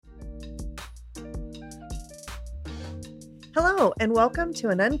Hello, and welcome to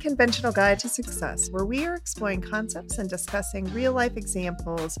an unconventional guide to success, where we are exploring concepts and discussing real life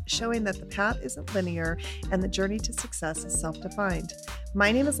examples showing that the path isn't linear and the journey to success is self defined.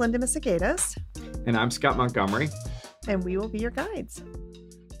 My name is Linda Misegatis. And I'm Scott Montgomery. And we will be your guides.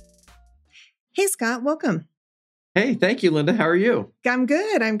 Hey, Scott, welcome. Hey, thank you, Linda. How are you? I'm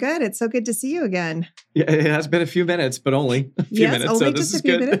good. It's so good to see you again. Yeah, it has been a few minutes, but only a few minutes. Only so just this a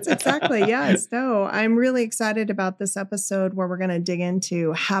few is good. minutes. Exactly. Yes. No, I'm really excited about this episode where we're going to dig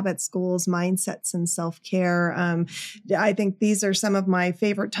into habits, goals, mindsets, and self-care. I think these are some of my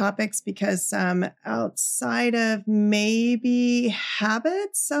favorite topics because outside of maybe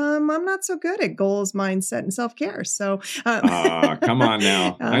habits, I'm not so good at goals, mindset, and self-care. So come on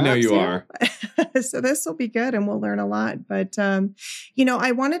now. I know you are. So this will be good and we'll learn a lot. But,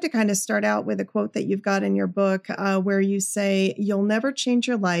 I wanted to kind of start out with a quote that you've got in your book where you say, you'll never change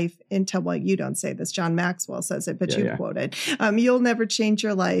your life until, well, you don't say this, John Maxwell says it, but you quoted, you'll never change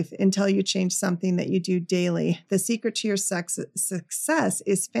your life until you change something that you do daily. The secret to your success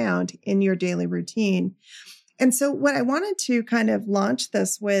is found in your daily routine. And so what I wanted to kind of launch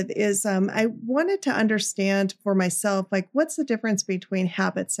this with is I wanted to understand for myself, like, what's the difference between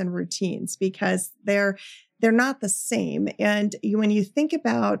habits and routines? Because they're not the same. And when you think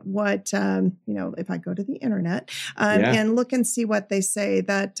about what, if I go to the internet and look and see what they say,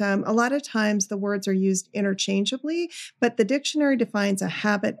 that a lot of times the words are used interchangeably, but the dictionary defines a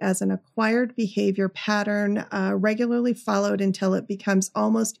habit as an acquired behavior pattern regularly followed until it becomes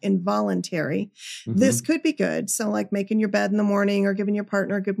almost involuntary. Mm-hmm. This could be good. So like making your bed in the morning or giving your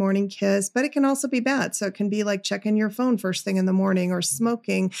partner a good morning kiss, but it can also be bad. So it can be like checking your phone first thing in the morning or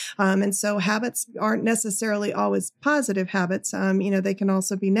smoking. And so habits aren't necessarily always positive habits. They can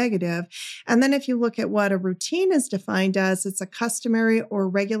also be negative. And then if you look at what a routine is defined as, it's a customary or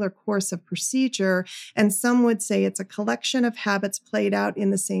regular course of procedure. And some would say it's a collection of habits played out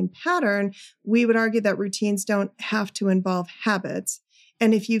in the same pattern. We would argue that routines don't have to involve habits.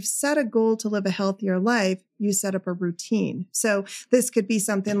 And if you've set a goal to live a healthier life, you set up a routine. So this could be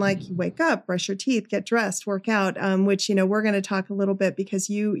something like you wake up, brush your teeth, get dressed, work out, which, we're going to talk a little bit because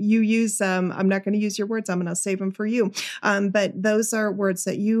you use, I'm not going to use your words. I'm going to save them for you. But those are words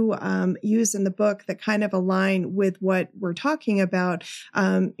that you use in the book that kind of align with what we're talking about,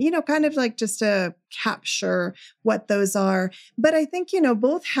 kind of like just to capture what those are. But I think,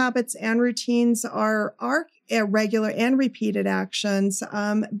 both habits and routines are regular and repeated actions.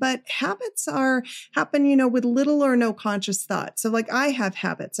 But habits happen, with little or no conscious thought. So like I have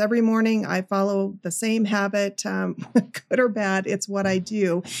habits. Every morning I follow the same habit, good or bad, it's what I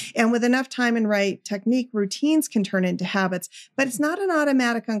do. And with enough time and right technique, routines can turn into habits, but it's not an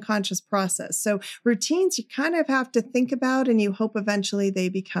automatic unconscious process. So routines, you kind of have to think about and you hope eventually they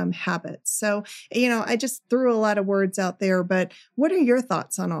become habits. So, I just threw a lot of words out there, but what are your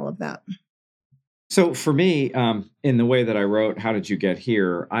thoughts on all of that? So for me, in the way that I wrote, How Did You Get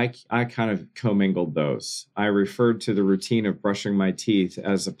Here? I kind of commingled those. I referred to the routine of brushing my teeth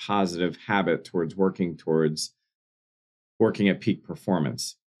as a positive habit towards working at peak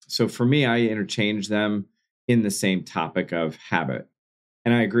performance. So for me, I interchange them in the same topic of habit.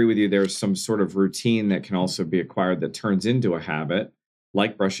 And I agree with you. There's some sort of routine that can also be acquired that turns into a habit,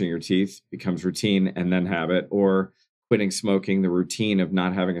 like brushing your teeth becomes routine and then habit, or quitting smoking, the routine of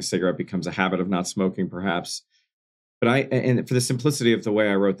not having a cigarette becomes a habit of not smoking, perhaps. But and for the simplicity of the way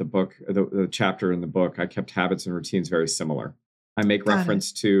I wrote the book, the chapter in the book, I kept habits and routines very similar. I make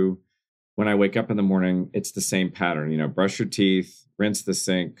reference to when I wake up in the morning, it's the same pattern, brush your teeth, rinse the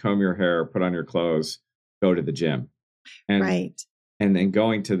sink, comb your hair, put on your clothes, go to the gym. And then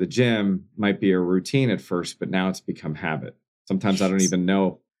going to the gym might be a routine at first, but now it's become habit. Sometimes I don't even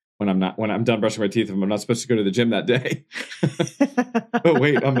know when I'm done brushing my teeth, if I'm not supposed to go to the gym that day. Oh,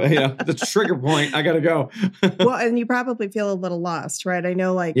 wait, the trigger point, I got to go. Well, and you probably feel a little lost, right? I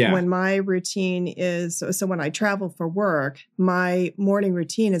know when my routine is, so when I travel for work, my morning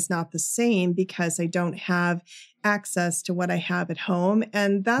routine is not the same because I don't have access to what I have at home.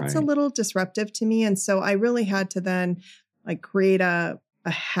 And that's a little disruptive to me. And so I really had to then create a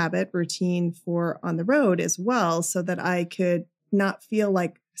habit routine for on the road as well, so that I could not feel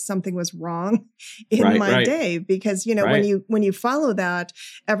like something was wrong in my day, because, when you follow that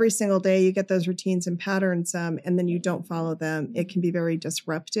every single day, you get those routines and patterns, and then you don't follow them, it can be very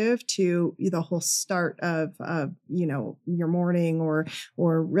disruptive to the whole start of, your morning or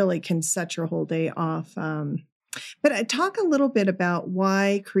really can set your whole day off. But I talk a little bit about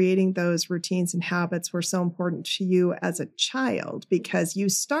why creating those routines and habits were so important to you as a child, because you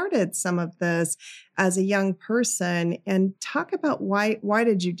started some of this as a young person, and talk about why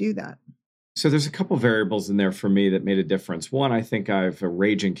did you do that? So there's a couple variables in there for me that made a difference. One, I think I have a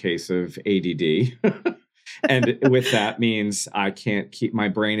raging case of ADD. And with that means I can't keep, my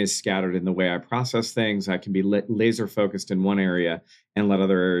brain is scattered in the way I process things. I can be laser focused in one area and let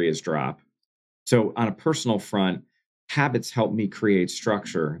other areas drop. So on a personal front, habits help me create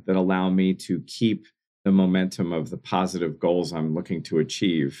structure that allow me to keep the momentum of the positive goals I'm looking to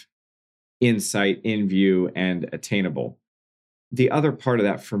achieve in sight, in view, and attainable. The other part of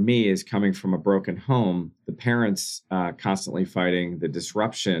that for me is coming from a broken home, the parents constantly fighting the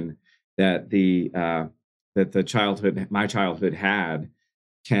disruption that my childhood had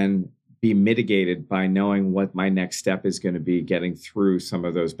can be mitigated by knowing what my next step is going to be, getting through some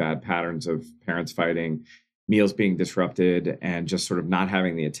of those bad patterns of parents fighting, meals being disrupted, and just sort of not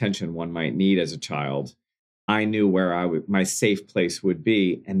having the attention one might need as a child. I knew where my safe place would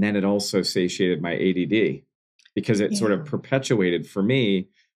be. And then it also satiated my ADD because it sort of perpetuated for me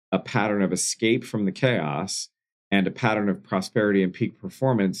a pattern of escape from the chaos and a pattern of prosperity and peak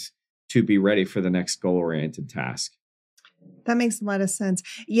performance to be ready for the next goal-oriented task. That makes a lot of sense.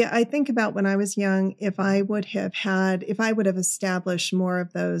 Yeah, I think about when I was young, if I would have established more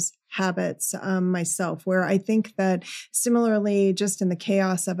of those habits myself, where I think that similarly, just in the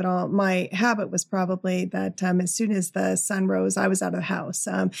chaos of it all, my habit was probably that as soon as the sun rose, I was out of the house.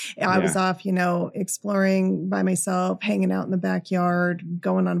 I was off, exploring by myself, hanging out in the backyard,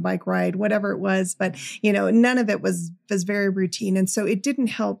 going on a bike ride, whatever it was. But, none of it was very routine. And so it didn't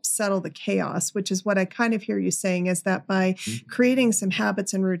help settle the chaos, which is what I kind of hear you saying, is that by creating some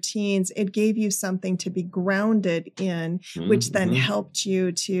habits and routines, it gave you something to be grounded in, which then helped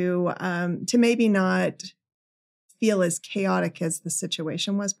you to maybe not feel as chaotic as the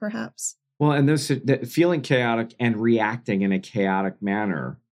situation was, perhaps. Well, and feeling chaotic and reacting in a chaotic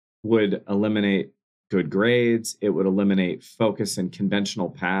manner would eliminate good grades. It would eliminate focus and conventional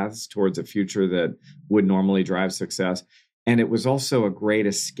paths towards a future that would normally drive success. And it was also a great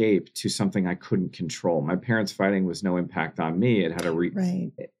escape to something I couldn't control. My parents fighting was no impact on me. It had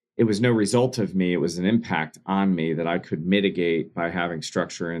it was no result of me. It was an impact on me that I could mitigate by having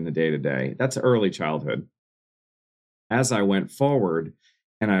structure in the day-to-day. That's early childhood. As I went forward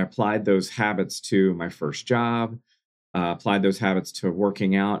and I applied those habits to my first job, applied those habits to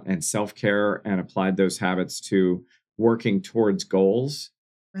working out and self-care, and applied those habits to working towards goals,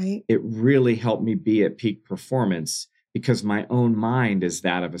 it really helped me be at peak performance because my own mind is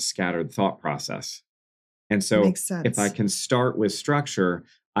that of a scattered thought process. And so if I can start with structure,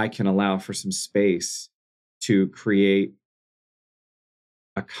 I can allow for some space to create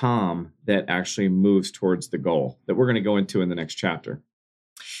a calm that actually moves towards the goal that we're going to go into in the next chapter.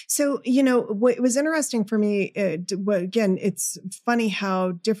 So, what was interesting for me, again, it's funny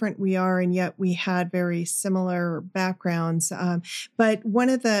how different we are, and yet we had very similar backgrounds. But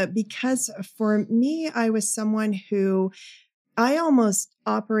because for me, I was someone who I almost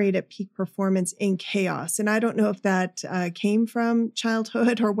operate at peak performance in chaos. And I don't know if that came from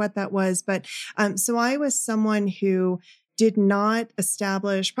childhood or what that was. But so I was someone who did not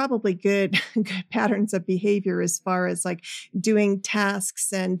establish probably good patterns of behavior as far as like doing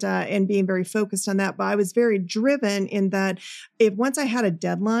tasks and being very focused on that. But I was very driven in that if once I had a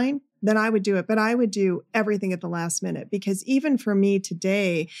deadline, then I would do it, but I would do everything at the last minute, because even for me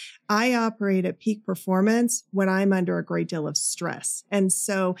today, I operate at peak performance when I'm under a great deal of stress. And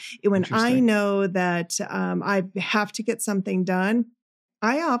so when I know that I have to get something done,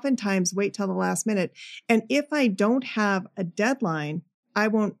 I oftentimes wait till the last minute. And if I don't have a deadline,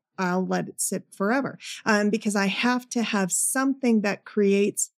 I'll let it sit forever because I have to have something that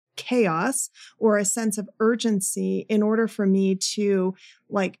creates chaos or a sense of urgency in order for me to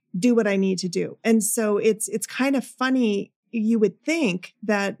do what I need to do. And so it's kind of funny. You would think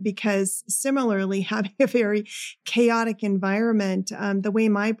that because similarly having a very chaotic environment, the way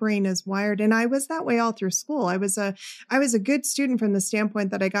my brain is wired, and I was that way all through school. I was a good student from the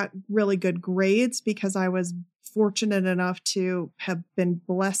standpoint that I got really good grades because I was fortunate enough to have been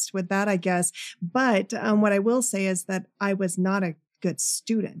blessed with that, I guess. But what I will say is that I was not a good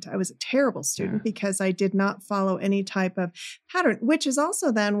student. I was a terrible student because I did not follow any type of pattern, which is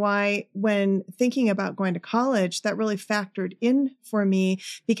also then why when thinking about going to college, that really factored in for me,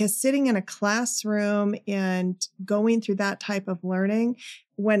 because sitting in a classroom and going through that type of learning,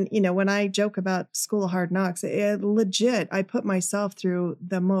 when I joke about School of Hard Knocks, I put myself through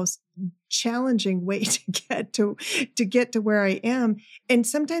the most challenging way to get to where I am. And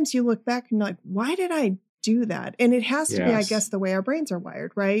sometimes you look back and you're like, why did I do that? And it has to be, I guess, the way our brains are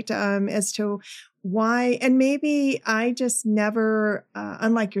wired, right? As to why, and maybe I just never,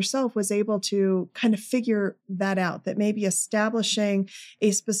 unlike yourself, was able to kind of figure that out, that maybe establishing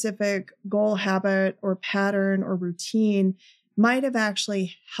a specific goal, habit, or pattern or routine might have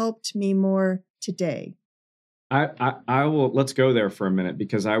actually helped me more today. I will, let's go there for a minute,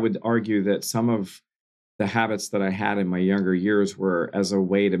 because I would argue that some of the habits that I had in my younger years were as a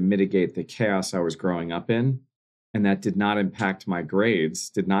way to mitigate the chaos I was growing up in. And that did not impact my grades,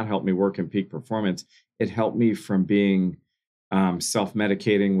 did not help me work in peak performance. It helped me from being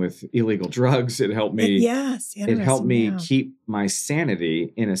self-medicating with illegal drugs. Yes, It helped interesting. me Yeah. keep my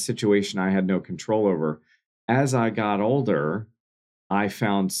sanity in a situation I had no control over. As I got older, I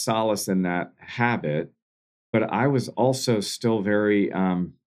found solace in that habit, but I was also still very, I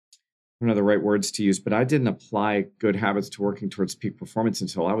don't know the right words to use, but I didn't apply good habits to working towards peak performance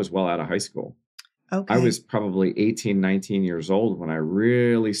until I was well out of high school. I Okay. was probably 18, 19 years old when I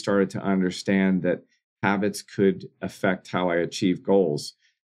really started to understand that habits could affect how I achieve goals.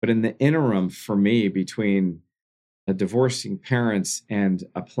 But in the interim, for me, between divorcing parents and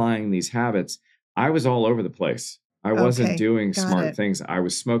applying these habits, I was all over the place. I wasn't Okay. doing Got smart it. things. I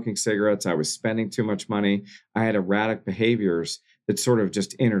was smoking cigarettes. I was spending too much money. I had erratic behaviors that sort of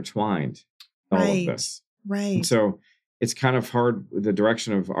just intertwined all of Right. this. And Right. so it's kind of hard with the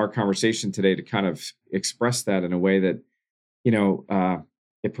direction of our conversation today to kind of express that in a way that,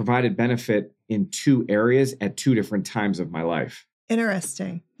 it provided benefit in two areas at two different times of my life.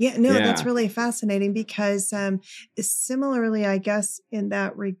 Interesting. Yeah, no, that's Yeah. really fascinating because similarly, I guess in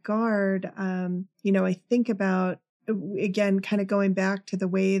that regard, I think about, again, kind of going back to the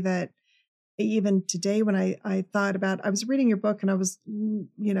way that even today when I thought about, I was reading your book and I was,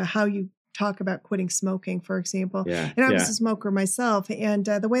 how you talk about quitting smoking, for example. Yeah. And I was Yeah. a smoker myself. And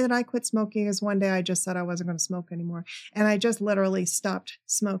the way that I quit smoking is one day I just said I wasn't going to smoke anymore. And I just literally stopped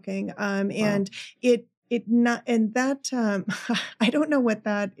smoking. Wow. And it not, and that, I don't know what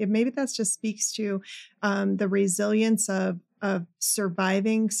maybe that's just speaks to the resilience of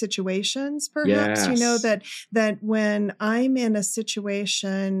surviving situations, perhaps, Yes. that when I'm in a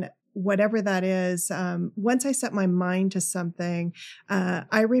situation, whatever that is, once I set my mind to something,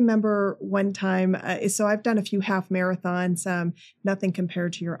 I remember one time, so I've done a few half marathons, nothing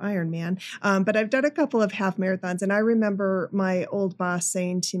compared to your Ironman, but I've done a couple of half marathons. And I remember my old boss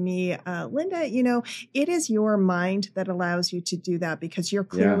saying to me, Linda, it is your mind that allows you to do that because you're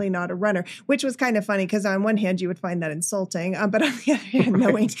Yeah. clearly not a runner, which was kind of funny because on one hand you would find that insulting, but on the other hand,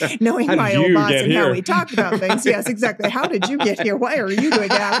 knowing How did my old you boss get and how here? we talked about things. Yes, exactly. How did you get here? Why are you doing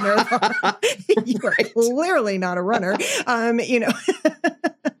a half marathon? You are Right. clearly not a runner.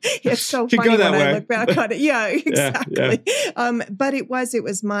 It's so Could funny go that when I way. look back on it. Yeah, Yeah. exactly. But it was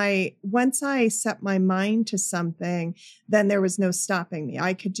once I set my mind to something, then there was no stopping me.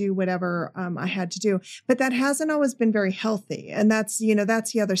 I could do whatever I had to do, but that hasn't always been very healthy. And that's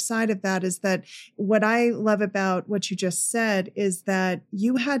the other side of that, is that what I love about what you just said is that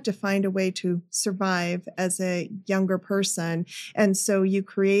you had to find a way to survive as a younger person. And so you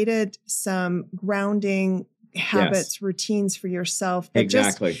created some grounding habits, Yes. routines for yourself that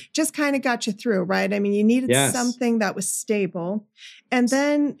Exactly. just kind of got you through, right? I mean, you needed Yes. something that was stable. And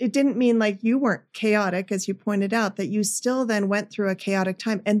then it didn't mean like you weren't chaotic, as you pointed out, that you still then went through a chaotic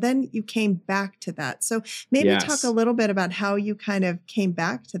time and then you came back to that. So maybe talk a Yes. little bit about how you kind of came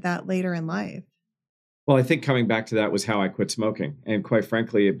back to that later in life. Well, I think coming back to that was how I quit smoking. And quite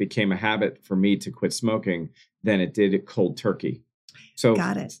frankly, it became a habit for me to quit smoking than it did cold turkey. So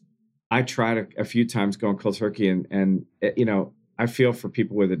Got it. I tried a few times going cold turkey, and I feel for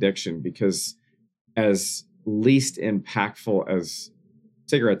people with addiction, because as least impactful as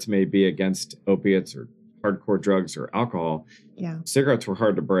cigarettes may be against opiates or hardcore drugs or alcohol, Yeah. cigarettes were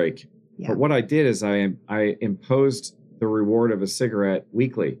hard to break. Yeah. But what I did is I imposed the reward of a cigarette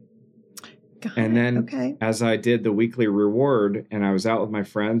weekly. Got And it. then Okay. as I did the weekly reward and I was out with my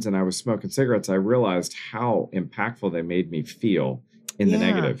friends and I was smoking cigarettes, I realized how impactful they made me feel in the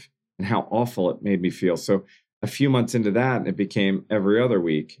Yeah. negative and how awful it made me feel. So a few months into that, it became every other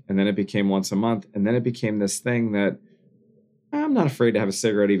week, and then it became once a month. And then it became this thing that I'm not afraid to have a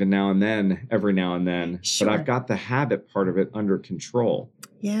cigarette even now and then, every now and then, but I've Sure. got the habit part of it under control,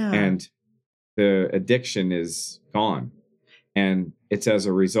 Yeah. and the addiction is gone. And it's as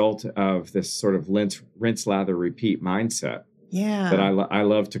a result of this sort of rinse, lather, repeat mindset that Yeah. I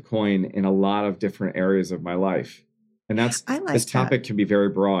love to coin in a lot of different areas of my life. And I this like that. topic can be very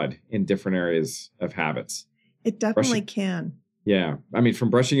broad in different areas of habits. It definitely can. Yeah. I mean, from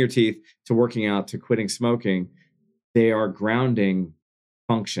brushing your teeth to working out to quitting smoking, they are grounding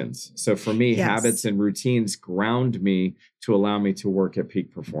functions. So for me, Yes. habits and routines ground me to allow me to work at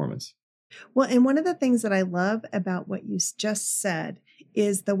peak performance. Well, and one of the things that I love about what you just said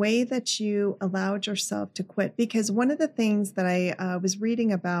is the way that you allowed yourself to quit. Because one of the things that I was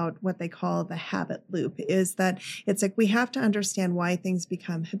reading about what they call the habit loop is that it's like we have to understand why things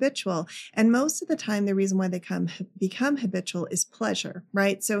become habitual. And most of the time, the reason why they become habitual is pleasure,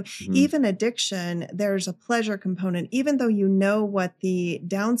 right? So Mhm. even addiction, there's a pleasure component, even though you know what the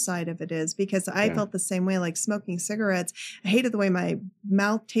downside of it is, because I Yeah. felt the same way, like smoking cigarettes. I hated the way my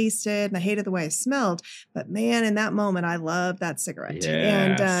mouth tasted and I hated the way I smelled. But man, in that moment, I loved that cigarette.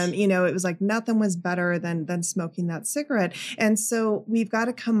 And, Yes. it was like nothing was better than smoking that cigarette. And so we've got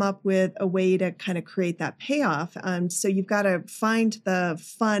to come up with a way to kind of create that payoff. So you've got to find the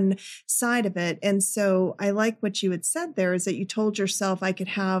fun side of it. And so I like what you had said there is that you told yourself I could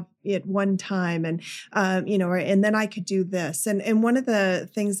have it one time and and then I could do this. And one of the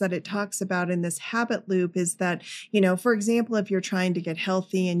things that it talks about in this habit loop is that, for example, if you're trying to get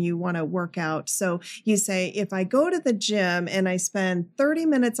healthy and you want to work out, so you say, if I go to the gym and I spend 30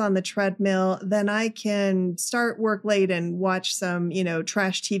 minutes on the treadmill, then I can start work late and watch some,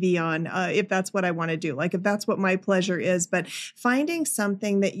 trash TV on, if that's what I want to do, like if that's what my pleasure is. But finding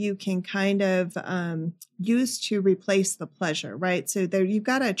something that you can kind of use to replace the pleasure, right? So there, you've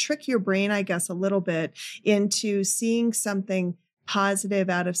got to trick your brain, I guess, a little bit into seeing something positive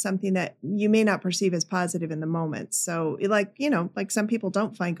out of something that you may not perceive as positive in the moment. So like some people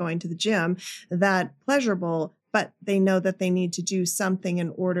don't find going to the gym that pleasurable, but they know that they need to do something in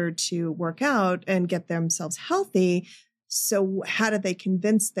order to work out and get themselves healthy. So how do they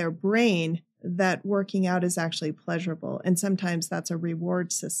convince their brain that working out is actually pleasurable? And sometimes that's a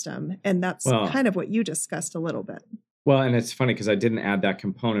reward system. And that's Well, kind of what you discussed a little bit. and it's funny because I didn't add that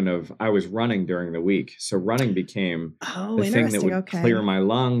component of I was running during the week. So running became Oh, the thing that interesting. would clear Okay. my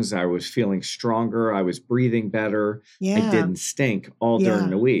lungs. I was feeling stronger. I was breathing better. I Yeah. didn't stink all during Yeah.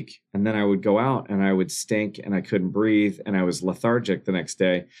 the week. And then I would go out and I would stink and I couldn't breathe and I was lethargic the next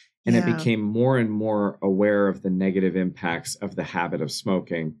day. And I Yeah. became more and more aware of the negative impacts of the habit of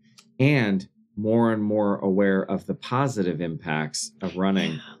smoking and more aware of the positive impacts of Yeah.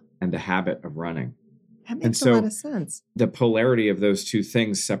 running and the habit of running. That And makes a lot so of sense. the polarity of those two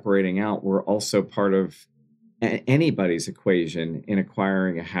things separating out were also part of anybody's equation in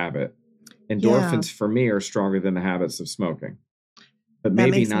acquiring a habit. Yeah. Endorphins for me are stronger than the habits of smoking, but That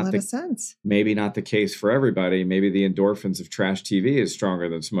makes a lot of sense. maybe not the case for everybody. Maybe the endorphins of trash TV is stronger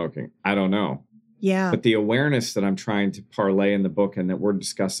than smoking. I don't know. Yeah. But the awareness that I'm trying to parlay in the book and that we're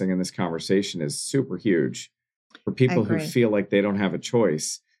discussing in this conversation is super huge for I people who agree. feel like they don't have a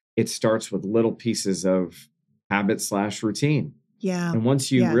choice. It starts with little pieces of habit/routine. Yeah. And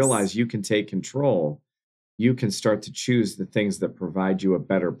once you Yes. realize you can take control, you can start to choose the things that provide you a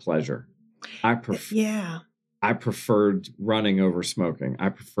better pleasure. I pref- Yeah. I preferred running over smoking. I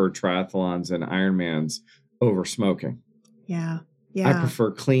prefer triathlons and Ironmans over smoking. Yeah. I Yeah.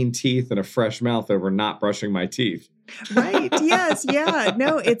 prefer clean teeth and a fresh mouth over not brushing my teeth. Right. Yes. Yeah.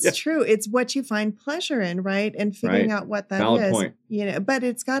 No, it's Yeah, true. It's what you find pleasure in, right? And figuring right. out what that Valid is, point. but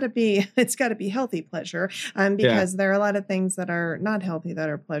it's got to be healthy pleasure. Yeah. Because there are a lot of ththings that are not healthy that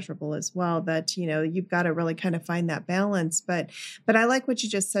are pleasurable as well, that, you've got to really kind of find that balance. But I like what you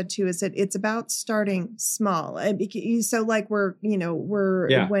just said too, is that it's about starting small. So like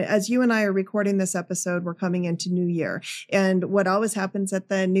Yeah. as you and I are recording this episode, we're coming into New Year. And what always happens at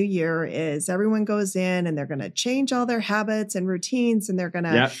the New Year is everyone goes in and they're going to change all their habits and routines, and they're going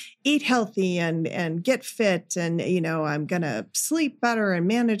to Yep. eat healthy and get fit. And, I'm going to sleep better and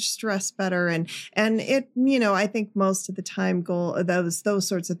manage stress better. And it, I think most of the time those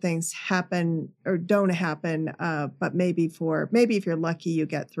sorts of things happen or don't happen. But maybe if you're lucky, you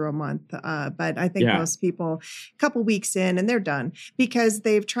get through a month. But I think Yeah. most people a couple weeks in and they're done because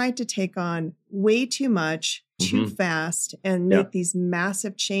they've tried to take on way too much too Hmm. fast and Yep. make these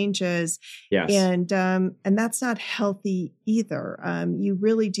massive changes. Yes. And that's not healthy either. You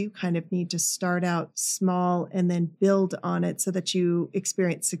really do kind of need to start out small and then build on it so that you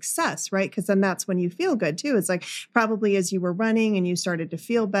experience success, right? Because then that's when you feel good too. It's like probably as you were running and you started to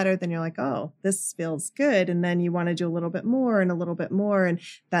feel better, then you're like, oh, this feels good. And then you want to do a little bit more and a little bit more. And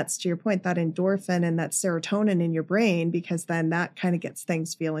that's, to your point, that endorphin and that serotonin in your brain, because then that kind of gets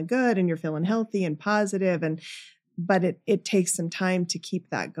things feeling good and you're feeling healthy and positive. But it takes some time to keep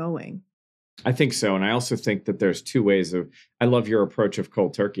that going. I think so. And I also think that there's two ways I love your approach of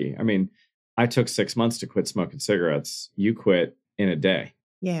cold turkey. I mean, I took 6 months to quit smoking cigarettes. You quit in a day.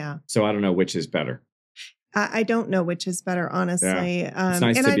 Yeah. So I don't know which is better. I don't know which is better, Yeah. honestly. It's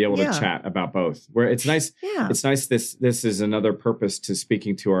nice And to be able to chat about both. Where it's nice. Yeah. It's nice. This is another purpose to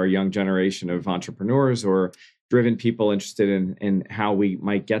speaking to our young generation of entrepreneurs or driven people interested in how we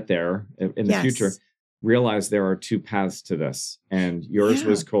might get there in the future Yes. realize there are two paths to this. And yours Yeah,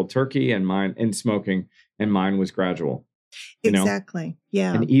 was cold turkey and mine in smoking, and mine was gradual, you know? exactly.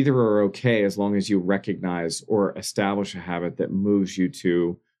 Yeah. And either are okay as long as you recognize or establish a habit that moves you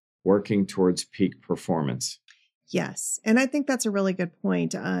to working towards peak performance. Yes. And I think that's a really good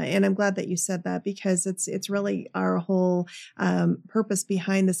point. And I'm glad that you said that because it's really our whole purpose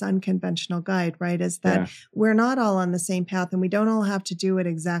behind this unconventional guide, right? Is that Yeah. we're not all on the same path and we don't all have to do it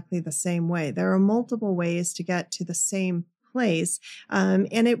exactly the same way. There are multiple ways to get to the same place. And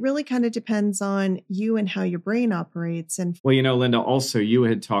it really kind of depends on you and how your brain operates. And Well, Linda, also you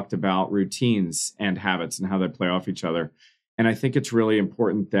had talked about routines and habits and how they play off each other. And I think it's really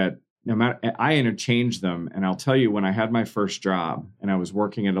important that no matter, I interchange them. And I'll tell you, when I had my first job and I was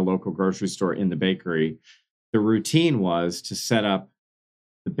working at a local grocery store in the bakery, the routine was to set up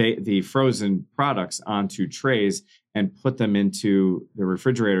the frozen products onto trays and put them into the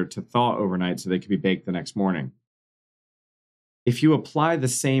refrigerator to thaw overnight so they could be baked the next morning. If you apply the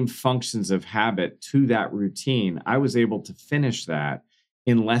same functions of habit to that routine, I was able to finish that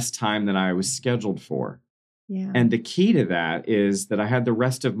in less time than I was scheduled for. yeah. And the key to that is that I had the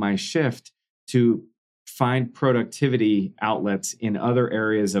rest of my shift to find productivity outlets in other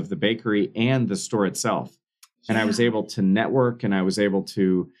areas of the bakery and the store itself. And I was Yeah. able to network and I was able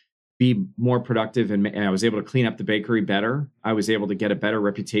to be more productive and I was able to clean up the bakery better. I was able to get a better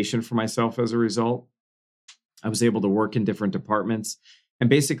reputation for myself as a result. I was able to work in different departments. And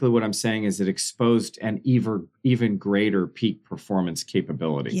basically what I'm saying is it exposed an even greater peak performance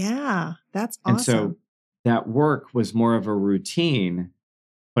capability. Yeah. That's And awesome. so that work was more of a routine,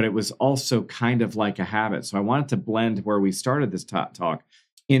 but it was also kind of like a habit. So I wanted to blend where we started this talk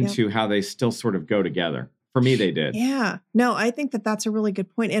into how they still sort of go together. For me, they did. Yeah. No, I think that that's a really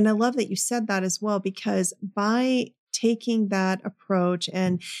good point. And I love that you said that as well, because by taking that approach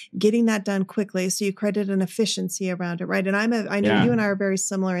and getting that done quickly, so you created an efficiency around it, right? And I know you and I are very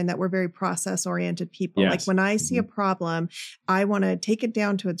similar in that we're very process oriented people. Like Yes. when I see a problem, I want to take it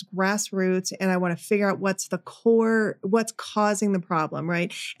down to its grassroots and I want to figure out what's the core, what's causing the problem,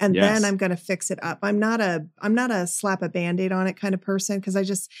 right? And then I'm going to fix it up. I'm not a slap a Band-Aid on it kind of person,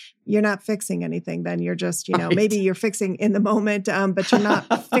 because you're not fixing anything. Then you're just, Right. maybe you're fixing in the moment, but you're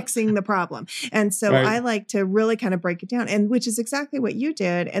not fixing the problem. And so Right. I like to really kind of break it down, and which is exactly what you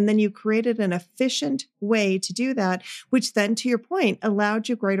did. And then you created an efficient way to do that, which then, to your point, allowed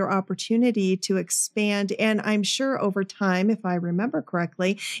you greater opportunity to expand. And I'm sure over time, if I remember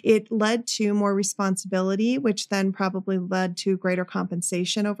correctly, it led to more responsibility, which then probably led to greater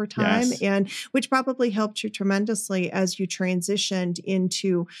compensation over time, Yes. and which probably helped you tremendously as you transitioned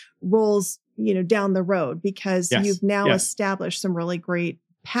into roles, down the road, because Yes. you've now Yes. established some really great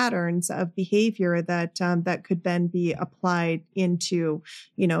patterns of behavior that that could then be applied into,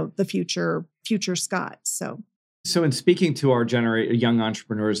 the future Scott. So in speaking to our young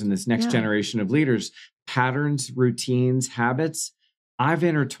entrepreneurs and this next Yeah. generation of leaders, patterns, routines, habits, I've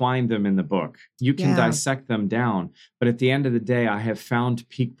intertwined them in the book. You can Yeah. dissect them down, but at the end of the day, I have found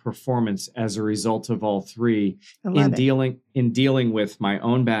peak performance as a result of all three I love it. in dealing with my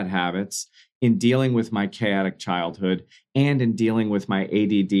own bad habits, in dealing with my chaotic childhood, and in dealing with my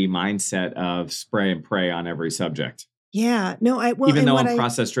ADD mindset of spray and pray on every subject. Yeah. No, Even though I'm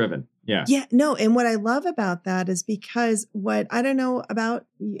process driven. Yeah. Yeah, no. And what I love about that is because I don't know about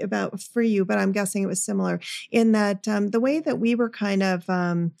for you, but I'm guessing it was similar in that the way that we were kind of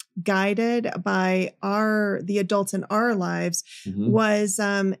guided by the adults in our lives was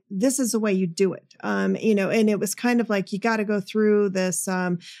this is the way you do it. And it was kind of like you got to go through this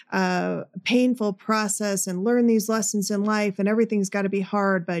painful process and learn these lessons in life, and everything's got to be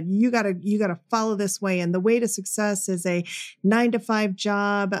hard, but you got to follow this way. And the way to success is a 9-to-5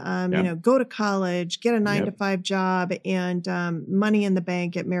 job. Go to college, get a 9-to-5 job, and money in the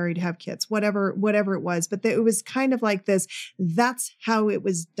bank, get married, have kids, whatever it was. But it was kind of like this. That's how it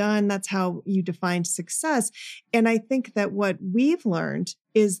was done. That's how you defined success. And I think that what we've learned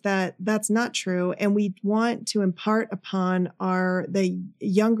is that that's not true. And we want to impart upon the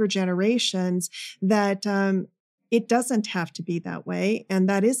younger generations that it doesn't have to be that way. And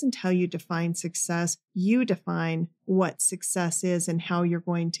that isn't how you define success. You define what success is and how you're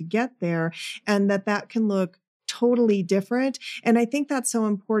going to get there. And that can look totally different. And I think that's so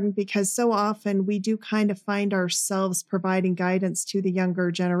important because so often we do kind of find ourselves providing guidance to the younger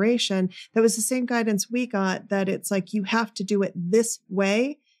generation. That was the same guidance we got, that it's like, you have to do it this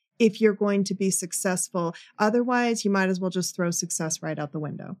way if you're going to be successful. Otherwise, you might as well just throw success right out the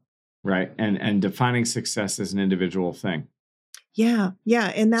window. Right. And defining success as an individual thing. Yeah. Yeah.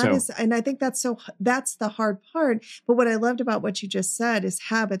 And So and I think that's the hard part. But what I loved about what you just said is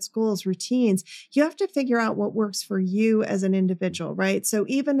habits, goals, routines. You have to figure out what works for you as an individual, right? So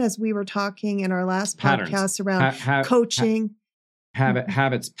even as we were talking in our last patterns, podcast around coaching,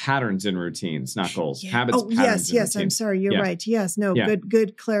 habits, patterns, and routines, not goals. yeah. Habits, Oh, patterns, and yes. I'm routines. sorry. You're Yeah. right. Yes. No, Yeah.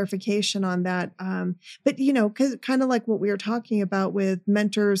 good clarification on that. But cause kind of like what we were talking about with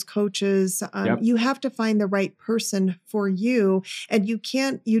mentors, coaches, Yep. you have to find the right person for you. And you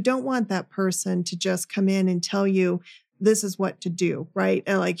don't want that person to just come in and tell you, this is what to do, right?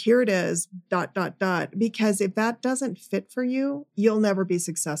 And like, here it is, ... Because if that doesn't fit for you, you'll never be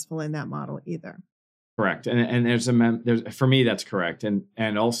successful in that model either. Correct. And there's for me, that's correct.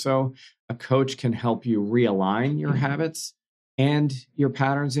 And also a coach can help you realign your habits and your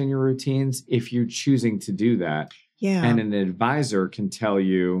patterns and your routines if you're choosing to do that. Yeah. And an advisor can tell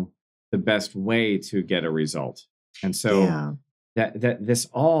you the best way to get a result. And so that this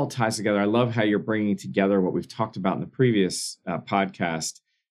all ties together. I love how you're bringing together what we've talked about in the previous podcast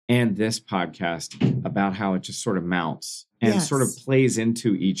and this podcast about how it just sort of mounts and sort of plays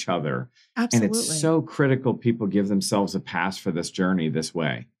into each other. Absolutely. And it's so critical people give themselves a pass for this journey this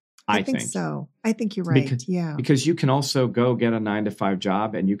way. I think so. I think you're right. Because you can also go get a 9-to-5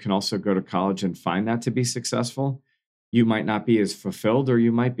 job, and you can also go to college and find that to be successful. You might not be as fulfilled, or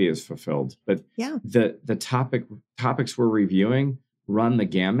you might be as fulfilled. But the topics we're reviewing run the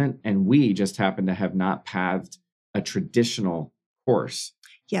gamut, and we just happen to have not pathed a traditional course.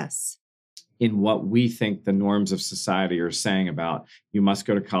 Yes. In what we think the norms of society are saying about you must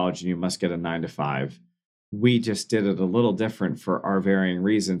go to college and you must get a 9-to-5. We just did it a little different for our varying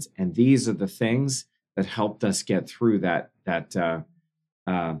reasons. And these are the things that helped us get through that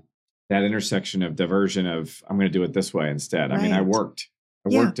intersection of diversion of, I'm going to do it this way instead. I mean, I worked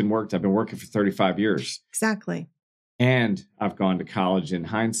and worked. I've been working for 35 years. Exactly. And I've gone to college in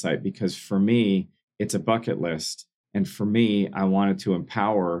hindsight because for me, it's a bucket list. And for me, I wanted to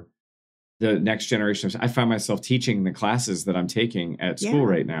empower the next generation. I find myself teaching the classes that I'm taking at school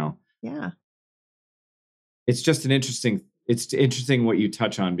right now. Yeah. It's just it's interesting what you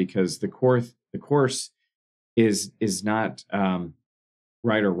touch on, because the course is not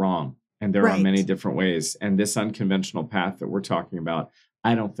right or wrong. And there are many different ways. And this unconventional path that we're talking about,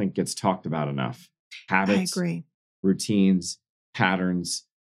 I don't think gets talked about enough. Habits, I agree. Routines, patterns,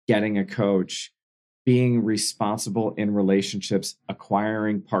 getting a coach, being responsible in relationships,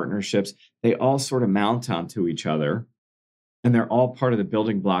 acquiring partnerships, they all sort of mount onto each other. And they're all part of the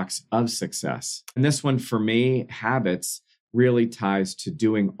building blocks of success. And this one, for me, habits really ties to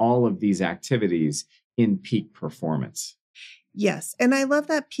doing all of these activities in peak performance. Yes. And I love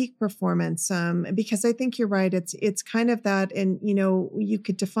that peak performance because I think you're right. It's kind of that. And, you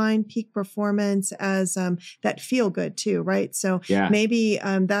could define peak performance as that feel good too, right? So maybe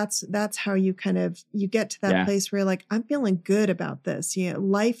that's how you you get to that place where you're like, I'm feeling good about this.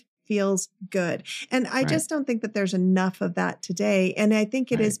 Life feels good. And I just don't think that there's enough of that today. And I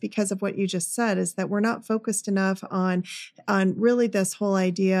think it is because of what you just said, is that we're not focused enough on really this whole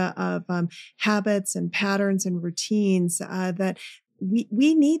idea of habits and patterns and routines that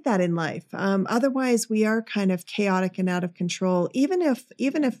we need that in life. Otherwise we are kind of chaotic and out of control. Even if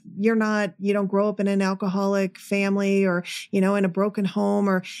you don't grow up in an alcoholic family or, in a broken home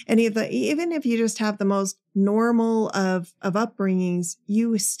or even if you just have the most normal of upbringings,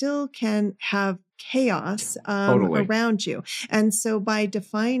 you still can have chaos around you. And so by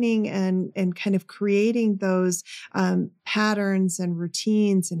defining and kind of creating those patterns and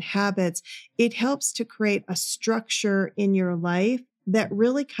routines and habits, it helps to create a structure in your life that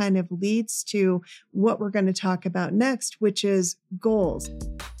really kind of leads to what we're going to talk about next, which is goals.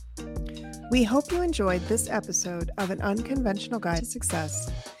 We hope you enjoyed this episode of An Unconventional Guide to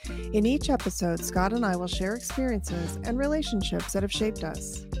Success. In each episode, Scott and I will share experiences and relationships that have shaped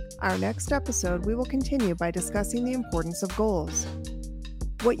us. Our next episode, we will continue by discussing the importance of goals.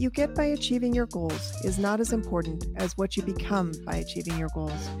 What you get by achieving your goals is not as important as what you become by achieving your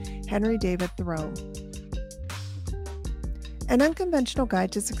goals. Henry David Thoreau. An Unconventional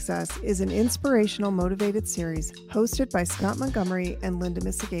Guide to Success is an inspirational, motivated series hosted by Scott Montgomery and Linda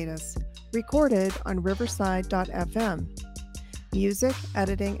Misegatis, recorded on Riverside.fm. Music,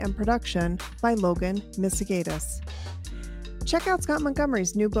 editing, and production by Logan Misegatis. Check out Scott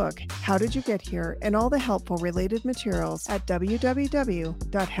Montgomery's new book, How Did You Get Here, and all the helpful related materials at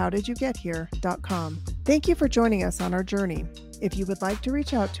www.howdidyougетhere.com. Thank you for joining us on our journey. If you would like to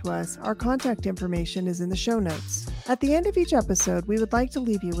reach out to us, our contact information is in the show notes. At the end of each episode, we would like to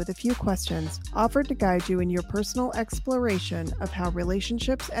leave you with a few questions offered to guide you in your personal exploration of how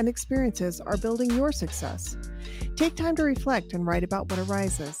relationships and experiences are building your success. Take time to reflect and write about what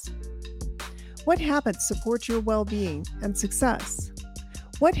arises. What habits support your well-being and success?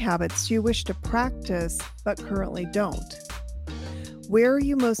 What habits do you wish to practice but currently don't? Where are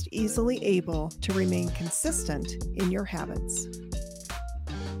you most easily able to remain consistent in your habits?